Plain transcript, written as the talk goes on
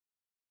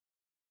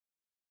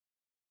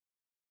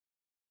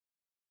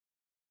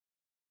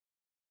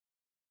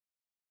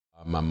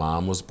My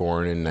mom was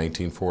born in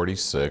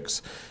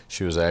 1946.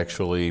 She was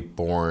actually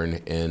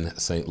born in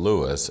St.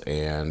 Louis,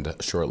 and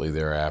shortly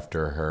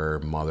thereafter her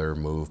mother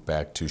moved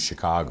back to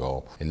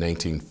Chicago. In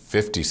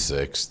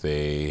 1956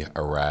 they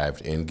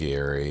arrived in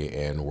Gary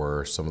and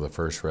were some of the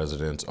first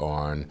residents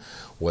on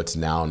what's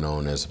now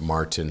known as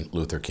Martin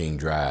Luther King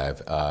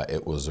Drive.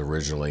 It was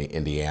originally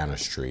Indiana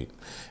Street,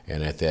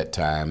 and at that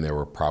time there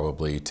were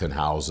probably 10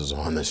 houses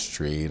on the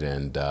street,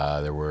 and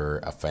there were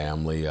a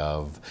family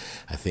of,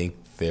 I think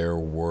there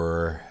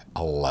were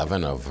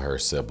 11 of her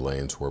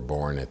siblings were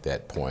born at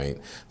that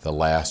point. The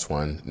last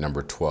one,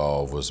 number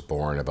 12, was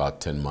born about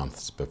 10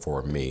 months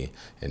before me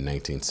in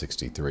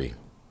 1963.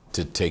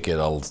 To take it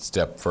a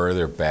step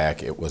further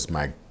back, it was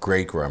my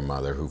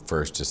great-grandmother who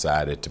first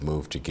decided to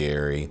move to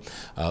Gary,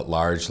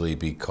 largely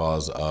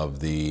because of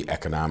the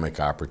economic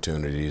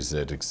opportunities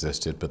that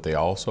existed, but they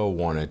also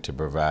wanted to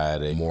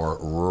provide a more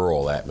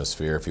rural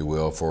atmosphere, if you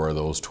will, for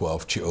those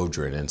 12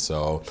 children. And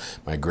so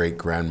my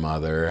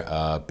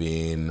great-grandmother,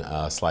 being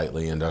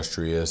slightly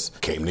industrious,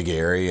 came to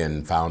Gary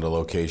and found a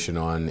location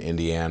on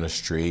Indiana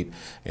Street,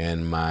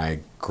 and my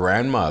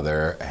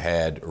grandmother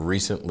had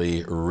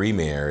recently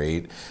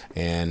remarried,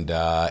 and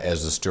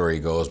as the story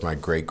goes, my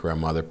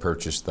great-grandmother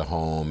purchased the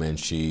home, and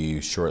she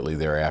shortly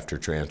thereafter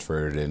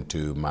transferred it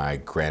into my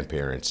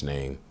grandparents'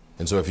 name.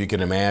 And so if you can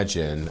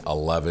imagine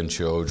 11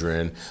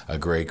 children, a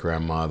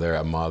great-grandmother,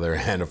 a mother,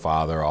 and a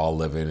father all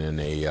living in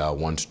a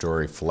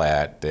one-story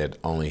flat that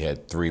only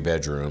had 3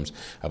 bedrooms.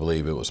 I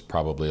believe it was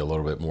probably a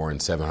little bit more than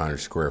 700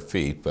 square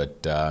feet,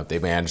 but they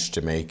managed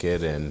to make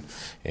it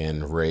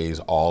and raise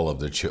all of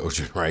the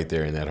children right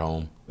there in that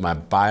home. My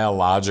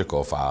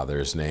biological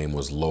father's name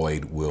was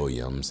Lloyd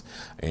Williams,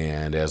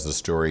 and as the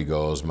story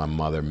goes, my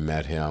mother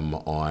met him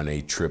on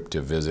a trip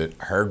to visit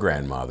her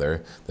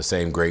grandmother, the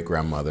same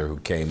great-grandmother who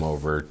came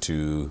over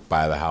to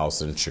buy the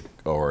house in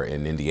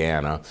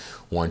Indiana.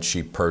 Once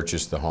she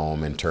purchased the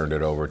home and turned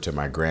it over to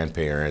my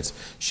grandparents,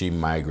 she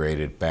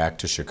migrated back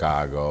to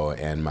Chicago,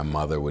 and my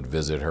mother would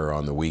visit her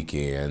on the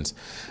weekends,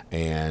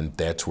 and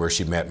that's where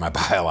she met my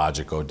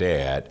biological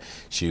dad.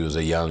 She was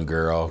a young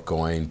girl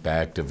going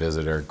back to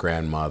visit her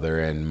grandmother,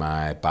 and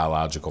my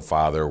biological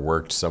father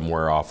worked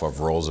somewhere off of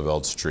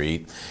Roosevelt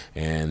Street,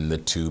 and the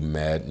two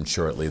met and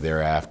shortly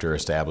thereafter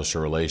established a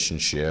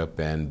relationship,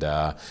 and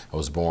I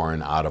was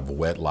born out of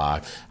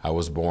wedlock. I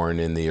was born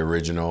in the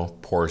original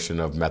portion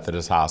of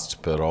Methodist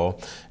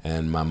Hospital,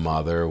 and my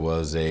mother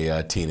was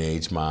a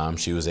teenage mom.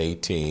 She was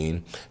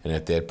 18, and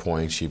at that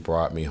point she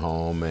brought me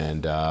home,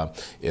 and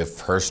if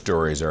her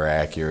stories are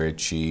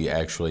accurate, she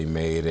actually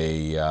made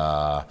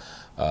a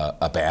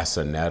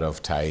bassinet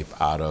of type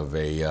out of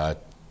a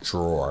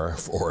drawer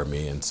for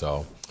me. And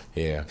so,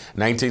 yeah.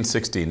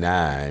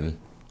 1969,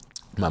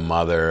 my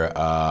mother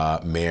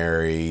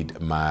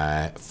married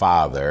my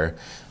father,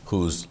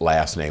 whose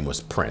last name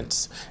was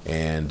Prince.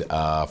 And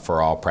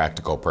for all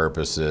practical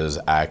purposes,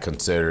 I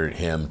considered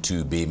him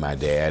to be my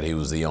dad. He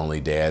was the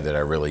only dad that I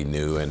really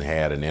knew and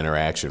had an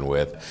interaction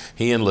with.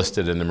 He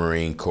enlisted in the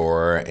Marine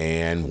Corps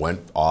and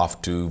went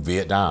off to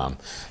Vietnam.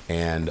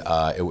 And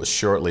it was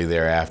shortly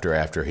thereafter,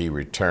 after he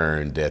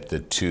returned, that the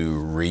two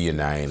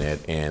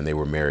reunited, and they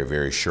were married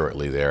very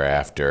shortly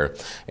thereafter.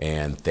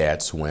 And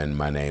that's when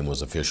my name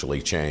was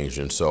officially changed.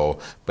 And so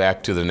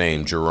back to the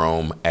name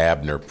Jerome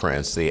Abner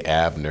Prince. The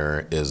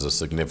Abner is a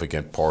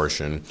significant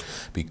portion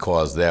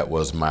because that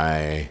was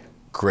my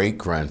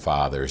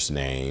great-grandfather's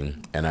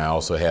name, and I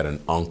also had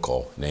an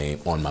uncle name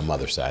on my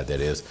mother's side,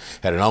 that is,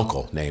 had an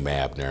uncle named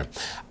Abner.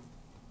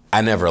 I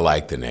never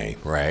liked the name,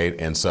 right?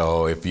 And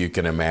so if you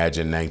can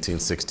imagine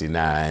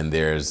 1969,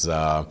 there's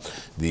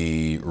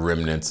the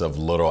remnants of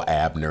Little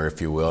Abner, if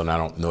you will, and I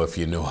don't know if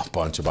you know a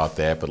bunch about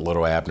that, but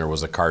Little Abner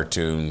was a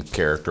cartoon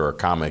character, a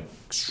comic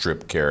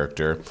strip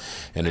character.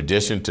 In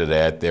addition to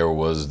that, there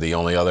was the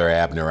only other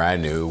Abner I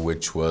knew,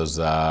 which was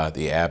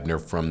the Abner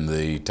from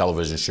the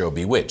television show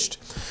Bewitched.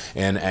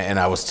 And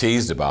I was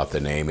teased about the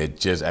name. It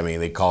just, I mean,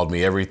 they called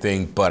me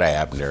everything but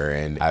Abner.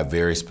 And I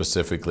very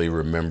specifically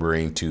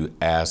remembering to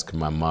ask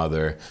my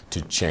mother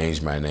to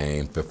change my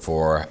name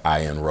before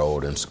I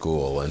enrolled in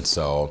school. And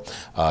so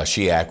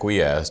she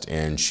acquiesced,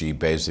 and she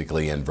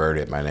basically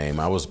inverted my name.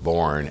 I was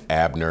born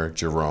Abner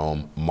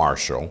Jerome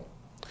Marshall,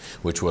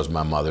 which was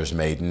my mother's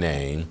maiden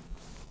name.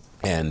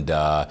 And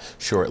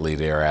shortly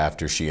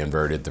thereafter, she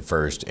inverted the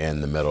first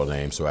and the middle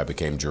name, so I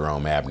became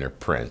Jerome Abner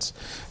Prince.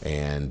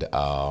 And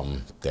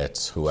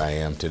that's who I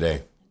am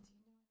today.